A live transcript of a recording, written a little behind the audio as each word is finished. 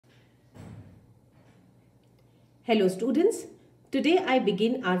Hello students, today I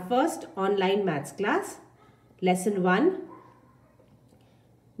begin our first online maths class, lesson 1,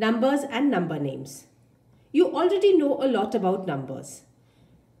 numbers and number names. You already know a lot about numbers,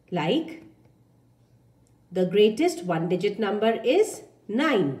 like the greatest one-digit number is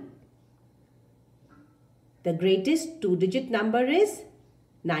 9. The greatest two-digit number is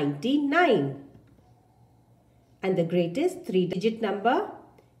 99. And the greatest three-digit number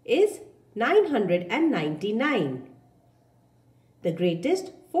is 999. The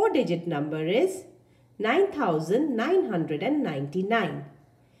greatest four-digit number is 9999.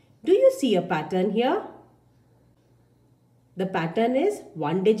 Do you see a pattern here? The pattern is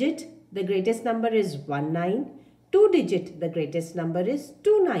one digit, the greatest number is 19. Two digit, the greatest number is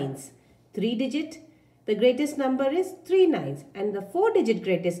 2 nines. Three digit, the greatest number is 3 nines. And the four digit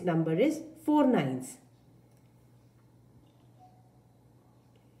greatest number is 4 nines.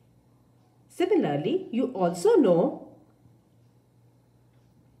 Similarly, you also know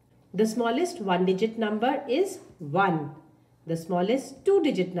the smallest one-digit number is 1. The smallest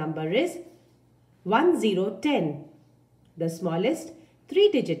two-digit number is 1010. The smallest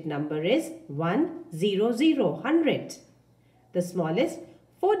three-digit number is 100. The smallest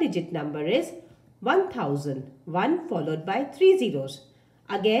four-digit number is 1000. 1 followed by 3 zeros.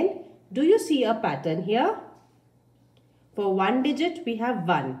 Again, do you see a pattern here? For one digit, we have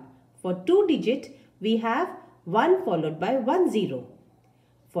 1. For two digit, we have 1 followed by 1 zero.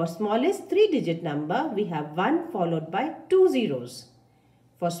 For smallest three-digit number, we have 1 followed by 2 zeros.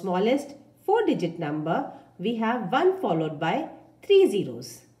 For smallest four-digit number, we have 1 followed by 3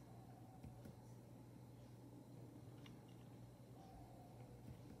 zeros.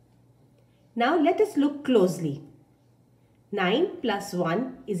 Now let us look closely. 9 plus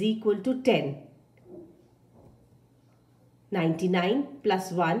 1 is equal to 10. 99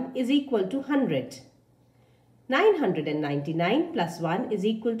 plus 1 is equal to 100. 999 plus 1 is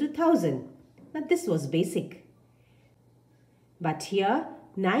equal to 1000. Now this was basic. But here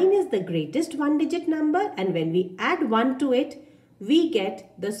 9 is the greatest one-digit number, and when we add 1 to it, we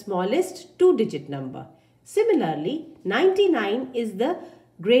get the smallest two-digit number. Similarly, 99 is the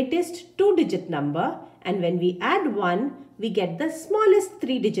greatest two-digit number, and when we add 1, we get the smallest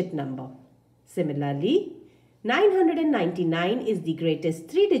three-digit number. Similarly, 999 is the greatest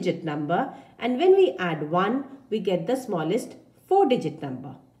three-digit number, and when we add 1, we get the smallest four-digit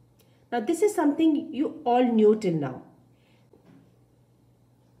number. Now this is something you all knew till now.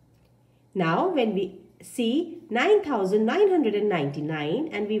 Now when we see 9999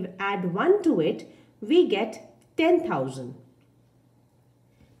 and we add 1 to it, we get 10,000.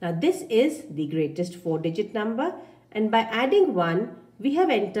 Now this is the greatest four-digit number, and by adding 1, we have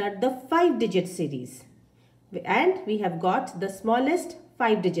entered the 5-digit series. And we have got the smallest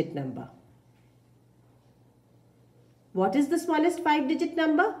 5-digit number. What is the smallest 5-digit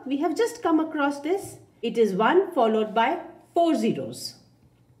number? We have just come across this. It is 1 followed by 4 zeros.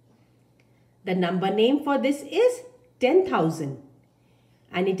 The number name for this is 10,000.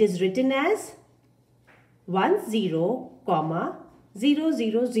 And it is written as 10, 000.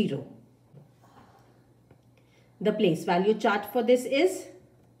 The place value chart for this is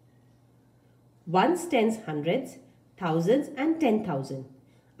ones, tens, hundreds, thousands and 10,000.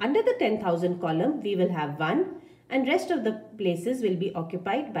 Under the 10,000 column, we will have 1 and rest of the places will be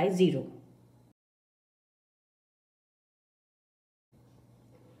occupied by 0.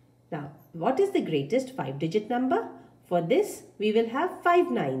 Now, what is the greatest 5-digit number? For this, we will have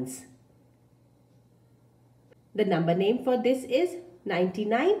 5 nines. The number name for this is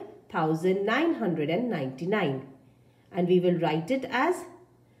 99,999, and we will write it as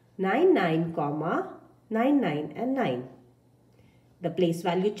 99, 99 and 9. The place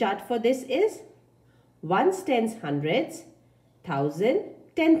value chart for this is ones, tens, hundreds, 1000,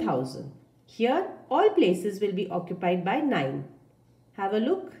 10,000. Here all places will be occupied by 9. Have a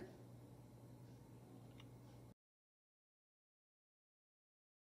look.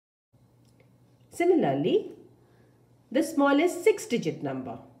 Similarly, the smallest 6-digit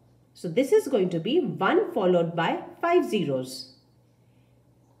number. So this is going to be 1 followed by 5 zeros.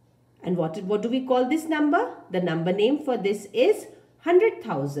 And what do we call this number? The number name for this is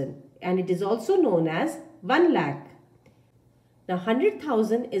 100,000, and it is also known as 1 lakh. Now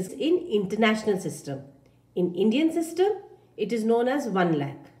 100,000 is in international system. In Indian system, it is known as 1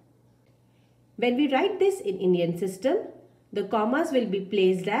 lakh. When we write this in Indian system, the commas will be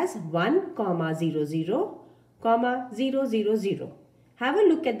placed as 1, 0, 0, 0, 0, 0. Have a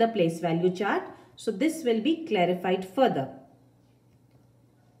look at the place value chart. So this will be clarified further.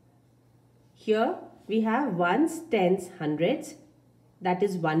 Here we have ones, tens, hundreds. That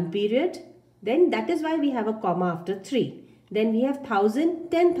is one period. Then that is why we have a comma after 3. Then we have 1000,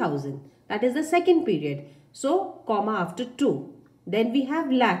 10,000. That is the second period. So comma after 2. Then we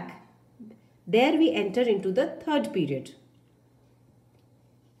have lakh. There we enter into the third period.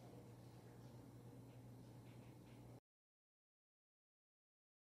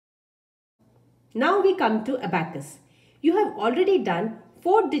 Now we come to Abacus. You have already done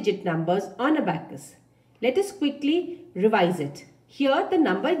 4-digit numbers on Abacus. Let us quickly revise it. Here the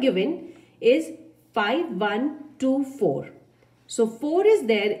number given is 5124. So 4 is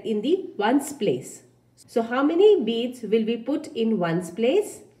there in the ones place. So how many beads will we put in ones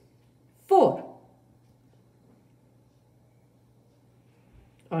place? 4.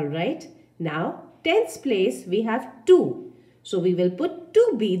 Alright. Now tens place we have 2. So we will put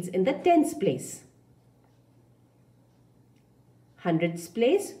 2 beads in the tens place. Hundreds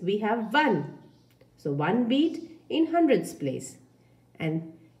place we have 1. So 1 bead in hundreds place.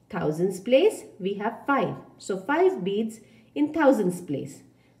 And thousands place we have 5. So 5 beads in thousands place.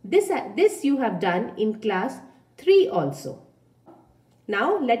 This you have done in class 3 also.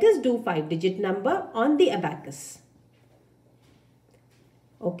 Now let us do 5-digit number on the Abacus.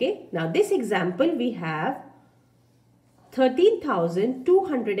 Okay, now this example we have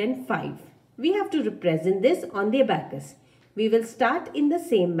 13,205. We have to represent this on the Abacus. We will start in the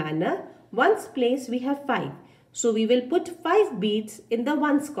same manner. Ones place we have 5. So we will put 5 beads in the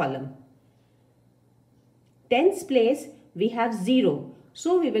ones column. Tens place we have 0.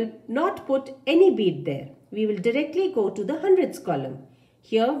 So we will not put any bead there. We will directly go to the hundreds column.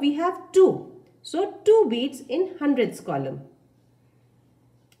 Here we have 2. So 2 beads in hundreds column.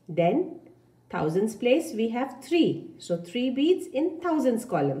 Then thousands place we have 3. So 3 beads in thousands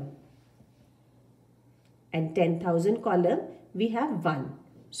column. And 10,000 column we have 1.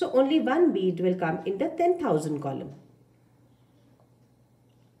 So only 1 bead will come in the 10,000 column.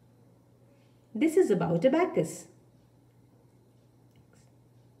 This is about Abacus.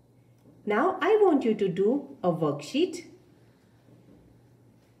 Now I want you to do a worksheet.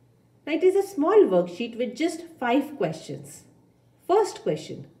 Now it is a small worksheet with just 5 questions. First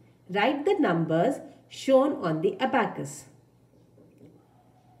question. Write the numbers shown on the Abacus.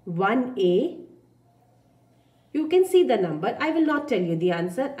 1A. You can see the number. I will not tell you the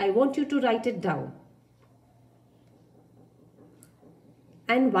answer. I want you to write it down.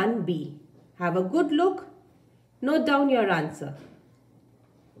 And 1B. Have a good look. Note down your answer.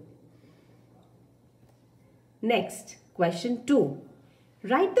 Next, question 2.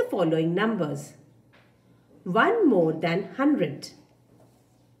 Write the following numbers. 1 more than 100.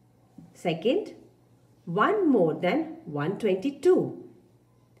 Second, 1 more than 122.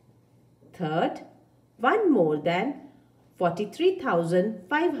 Third, 1 more than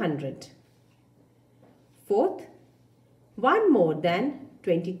 43,500. Fourth, 1 more than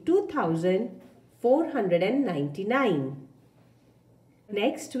 22,499.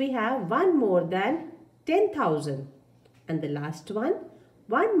 Next, we have 1 more than 10,000. And the last one,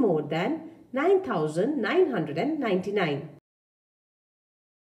 1 more than 9,999.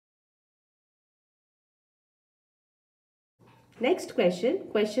 Next question,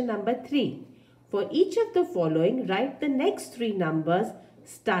 question number 3. For each of the following, write the next 3 numbers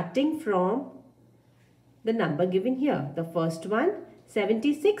starting from the number given here. The first one,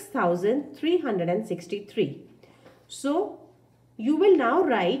 76,363. So, you will now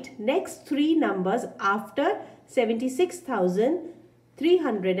write next 3 numbers after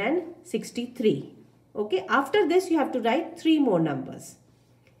 76,363. Okay, after this you have to write 3 more numbers.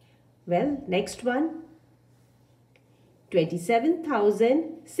 Well, next one,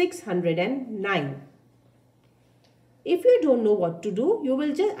 27,609. If you don't know what to do,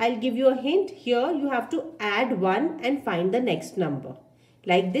 I'll give you a hint. Here you have to add 1 and find the next number.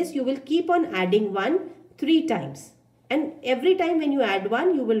 Like this, you will keep on adding 1 3 times. And every time when you add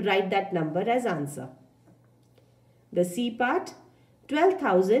 1, you will write that number as answer. The C part,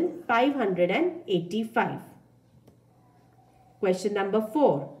 12,585. Question number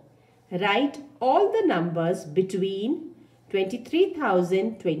 4. Write all the numbers between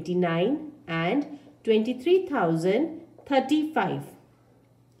 23,029 and 23,035.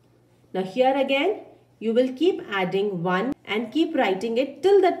 Now here again, you will keep adding 1 and keep writing it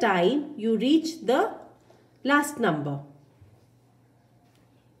till the time you reach the last number.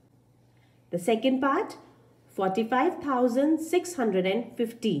 The second part,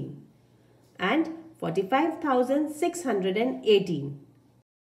 45,615 and 45,618.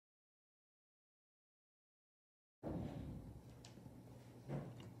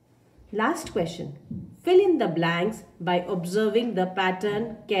 Last question. Fill in the blanks by observing the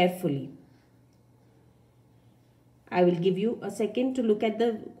pattern carefully. I will give you a second to look at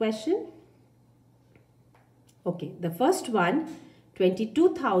the question. Okay, the first one,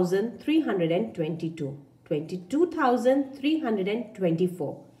 22,322,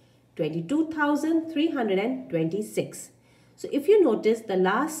 22,324, 22,326. So if you notice the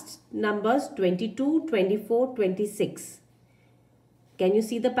last numbers 22, 24, 26. Can you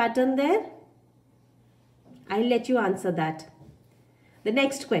see the pattern there? I'll let you answer that. The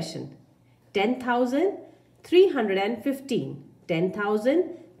next question, 10,315,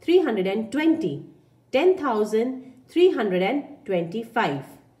 10,320, 10,325.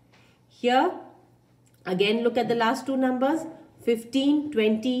 Here, again look at the last two numbers, 15,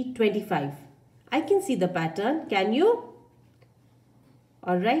 20, 25. I can see the pattern, can you?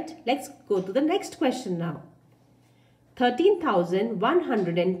 Alright, let's go to the next question now.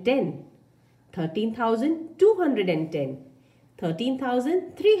 13,110, 13,210,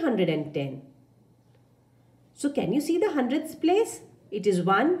 13,310. So can you see the hundredths place? It is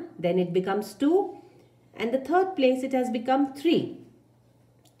 1, then it becomes 2, and the third place it has become 3.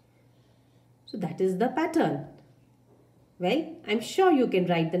 So that is the pattern. Well, I'm sure you can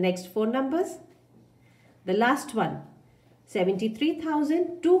write the next 4 numbers. The last one,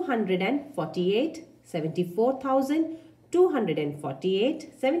 73,248,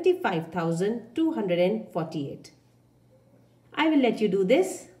 74,248, 75,248. I will let you do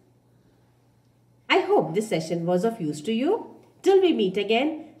this. I hope this session was of use to you. Till we meet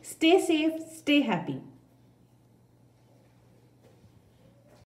again, stay safe, stay happy.